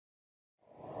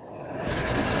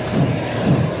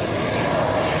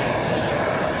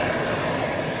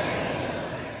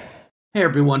Hey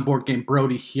everyone, Boardgame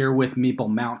Brody here with Meeple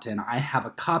Mountain. I have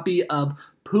a copy of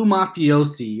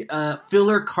Pumafiosi, a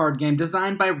filler card game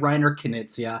designed by Reiner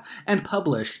Knizia and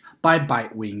published by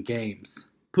Bitewing Games.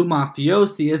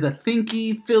 Pumafiosi is a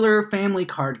thinky, filler family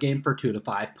card game for 2 to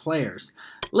 5 players.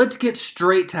 Let's get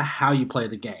straight to how you play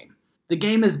the game. The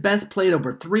game is best played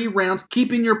over 3 rounds,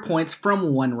 keeping your points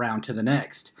from one round to the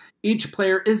next. Each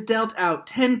player is dealt out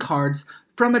 10 cards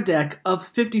from a deck of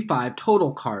 55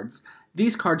 total cards.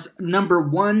 These cards number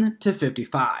 1 to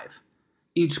 55.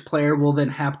 Each player will then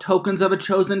have tokens of a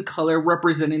chosen color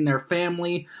representing their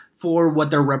family for what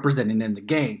they're representing in the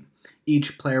game.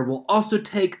 Each player will also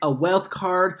take a wealth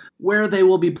card where they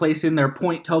will be placing their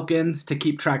point tokens to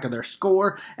keep track of their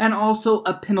score, and also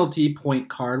a penalty point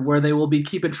card where they will be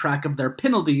keeping track of their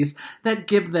penalties that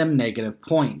give them negative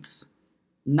points.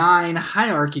 9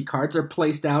 hierarchy cards are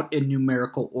placed out in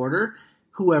numerical order.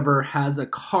 Whoever has a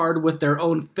card with their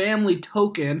own family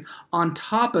token on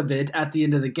top of it at the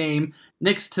end of the game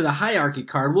next to the hierarchy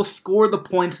card will score the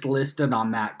points listed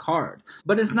on that card.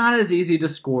 But it's not as easy to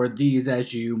score these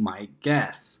as you might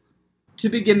guess. To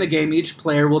begin the game, each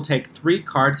player will take 3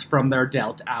 cards from their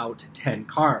dealt out 10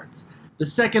 cards. The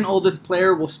second oldest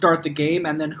player will start the game,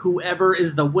 and then whoever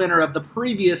is the winner of the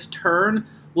previous turn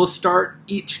will start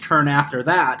each turn after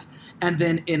that. And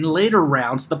then in later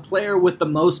rounds, the player with the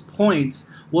most points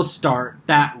will start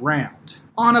that round.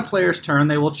 On a player's turn,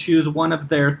 they will choose one of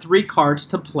their 3 cards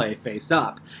to play face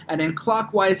up. And in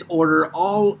clockwise order,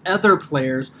 all other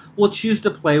players will choose to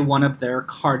play one of their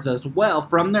cards as well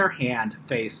from their hand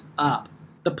face up.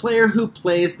 The player who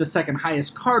plays the second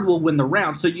highest card will win the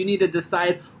round, so you need to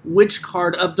decide which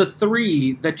card of the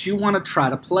 3 that you want to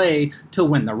try to play to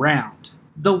win the round.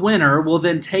 The winner will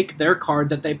then take their card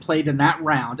that they played in that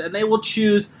round, and they will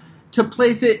choose to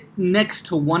place it next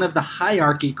to one of the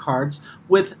hierarchy cards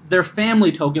with their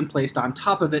family token placed on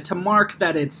top of it to mark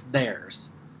that it's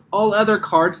theirs. All other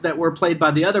cards that were played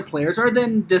by the other players are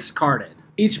then discarded.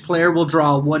 Each player will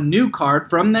draw 1 new card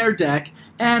from their deck,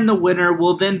 and the winner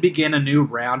will then begin a new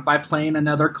round by playing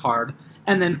another card,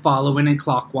 and then following in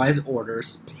clockwise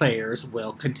orders, players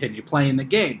will continue playing the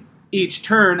game. Each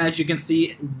turn, as you can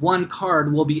see, 1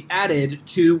 card will be added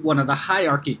to one of the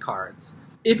hierarchy cards.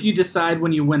 If you decide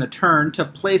when you win a turn to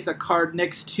place a card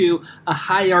next to a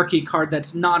hierarchy card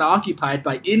that's not occupied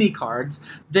by any cards,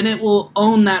 then it will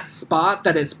own that spot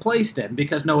that it's placed in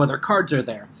because no other cards are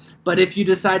there. But if you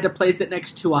decide to place it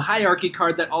next to a hierarchy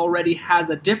card that already has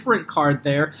a different card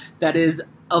there that is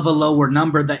of a lower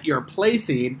number that you're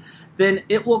placing, then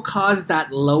it will cause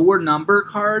that lower number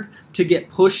card to get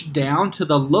pushed down to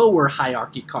the lower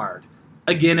hierarchy card.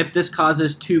 Again, if this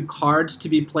causes 2 cards to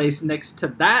be placed next to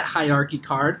that hierarchy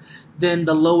card, then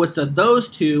the lowest of those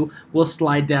 2 will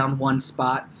slide down 1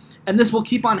 spot. And this will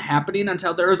keep on happening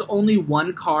until there is only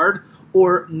 1 card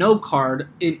or no card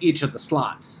in each of the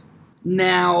slots.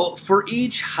 Now, for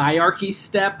each hierarchy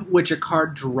step which a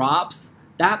card drops,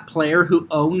 that player who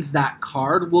owns that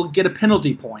card will get a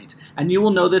penalty point, and you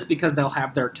will know this because they'll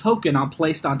have their token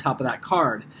placed on top of that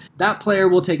card. That player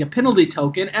will take a penalty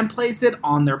token and place it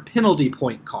on their penalty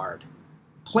point card.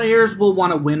 Players will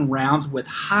want to win rounds with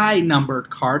high-numbered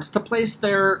cards to place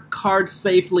their cards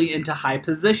safely into high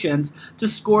positions to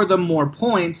score them more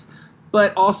points,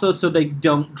 but also so they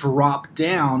don't drop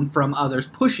down from others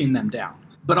pushing them down.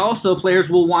 But also, players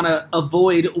will want to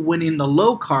avoid winning the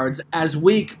low cards, as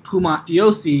weak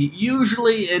Pumafiosi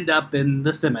usually end up in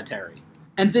the cemetery.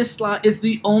 And this slot is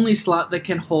the only slot that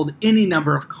can hold any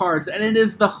number of cards, and it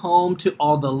is the home to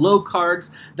all the low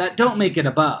cards that don't make it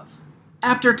above.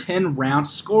 After 10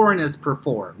 rounds, scoring is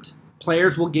performed.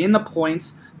 Players will gain the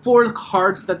points for the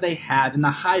cards that they have in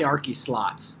the hierarchy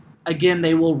slots. Again,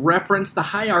 they will reference the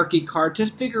hierarchy card to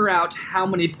figure out how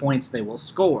many points they will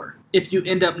score. If you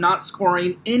end up not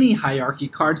scoring any hierarchy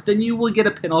cards, then you will get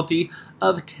a penalty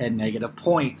of 10 negative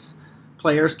points.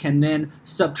 Players can then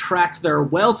subtract their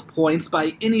wealth points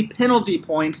by any penalty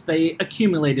points they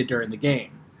accumulated during the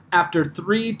game. After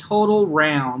 3 total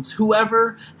rounds,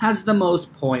 whoever has the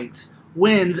most points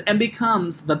wins and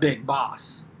becomes the big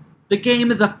boss. The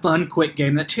game is a fun, quick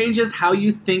game that changes how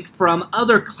you think from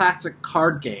other classic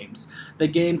card games. The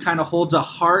game kind of holds a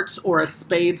hearts or a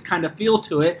spades kind of feel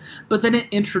to it, but then it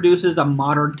introduces a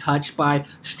modern touch by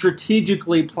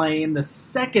strategically playing the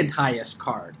second highest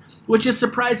card, which is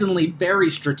surprisingly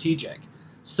very strategic.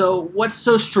 So what's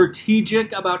so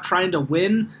strategic about trying to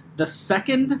win the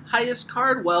second highest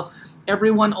card? Well,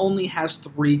 everyone only has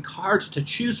 3 cards to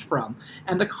choose from,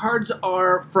 and the cards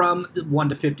are from 1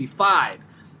 to 55.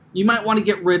 You might want to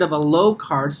get rid of a low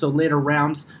card so later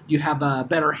rounds you have a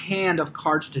better hand of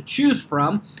cards to choose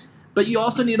from, but you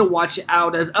also need to watch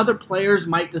out as other players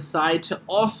might decide to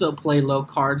also play low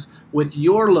cards with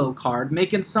your low card,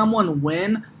 making someone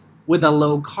win with a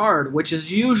low card, which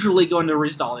is usually going to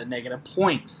result in negative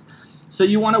points. So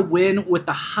you want to win with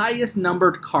the highest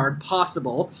numbered card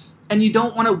possible, and you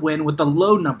don't want to win with the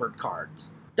low numbered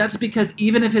cards. That's because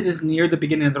even if it is near the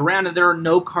beginning of the round and there are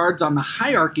no cards on the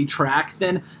hierarchy track,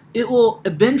 then it will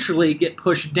eventually get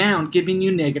pushed down, giving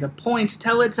you negative points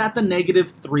till it's at the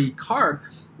 -3 card,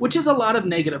 which is a lot of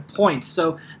negative points.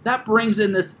 So that brings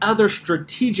in this other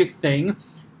strategic thing.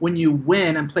 When you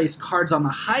win and place cards on the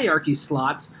hierarchy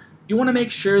slots, you want to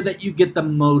make sure that you get the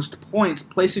most points,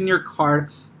 placing your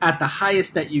card at the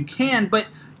highest that you can, but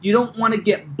you don't want to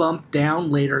get bumped down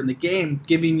later in the game,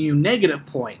 giving you negative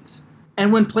points.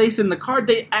 And when placing the card,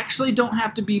 they actually don't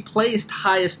have to be placed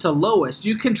highest to lowest.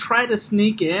 You can try to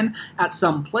sneak in at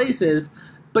some places,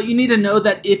 but you need to know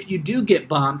that if you do get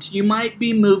bumped, you might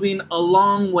be moving a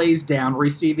long ways down,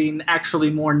 receiving actually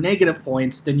more negative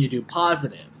points than you do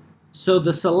positive. So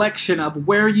the selection of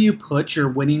where you put your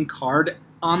winning card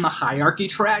on the hierarchy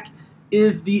track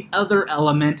is the other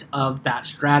element of that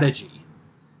strategy.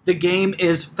 The game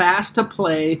is fast to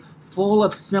play, full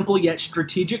of simple yet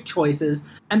strategic choices,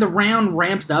 and the round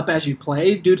ramps up as you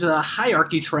play due to the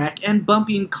hierarchy track and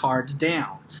bumping cards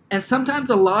down. And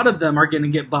sometimes a lot of them are going to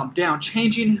get bumped down,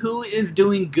 changing who is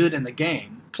doing good in the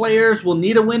game. Players will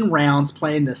need to win rounds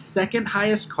playing the second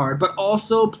highest card, but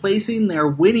also placing their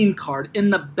winning card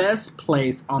in the best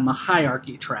place on the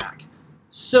hierarchy track.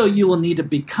 So you will need to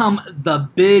become the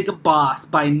big boss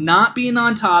by not being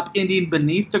on top, ending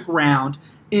beneath the ground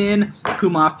in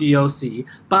Pumafiosi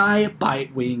by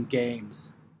Bitewing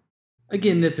Games.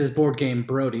 Again, this is Board Game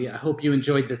Brody. I hope you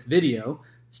enjoyed this video.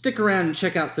 Stick around and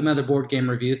check out some other board game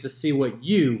reviews to see what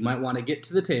you might want to get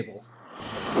to the table.